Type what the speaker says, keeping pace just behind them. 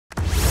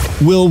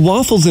Will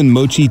Waffles and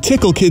Mochi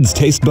tickle kids'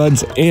 taste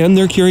buds and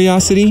their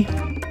curiosity?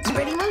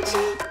 Ready, Mochi?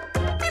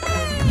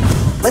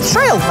 Let's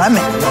try a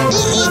lemon.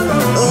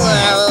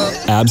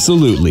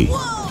 Absolutely.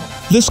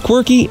 This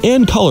quirky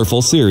and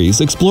colorful series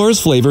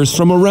explores flavors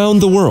from around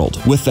the world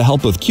with the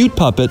help of cute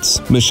puppets,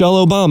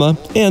 Michelle Obama,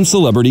 and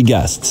celebrity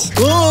guests.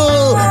 Ooh,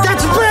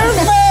 that's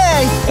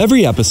perfect!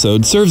 Every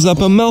episode serves up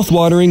a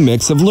mouth-watering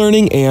mix of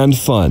learning and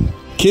fun.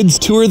 Kids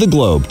tour the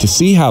globe to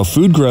see how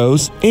food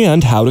grows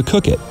and how to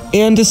cook it,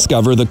 and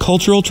discover the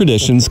cultural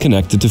traditions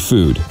connected to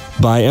food.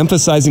 By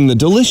emphasizing the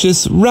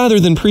delicious rather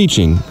than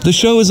preaching, the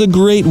show is a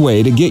great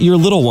way to get your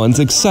little ones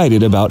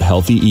excited about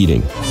healthy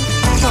eating.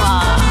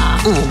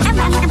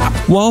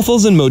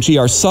 Waffles and Mochi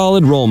are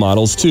solid role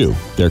models too.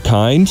 They're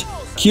kind,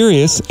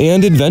 curious,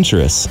 and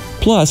adventurous.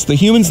 Plus, the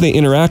humans they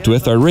interact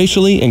with are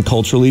racially and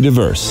culturally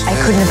diverse. I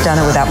couldn't have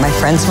done it without my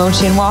friends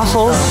Mochi and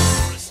Waffles.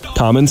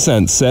 Common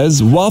sense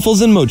says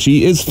Waffles and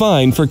Mochi is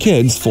fine for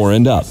kids 4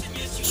 and up.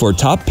 For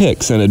top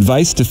picks and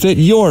advice to fit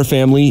your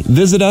family,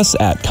 visit us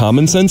at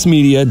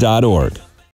commonsensemedia.org.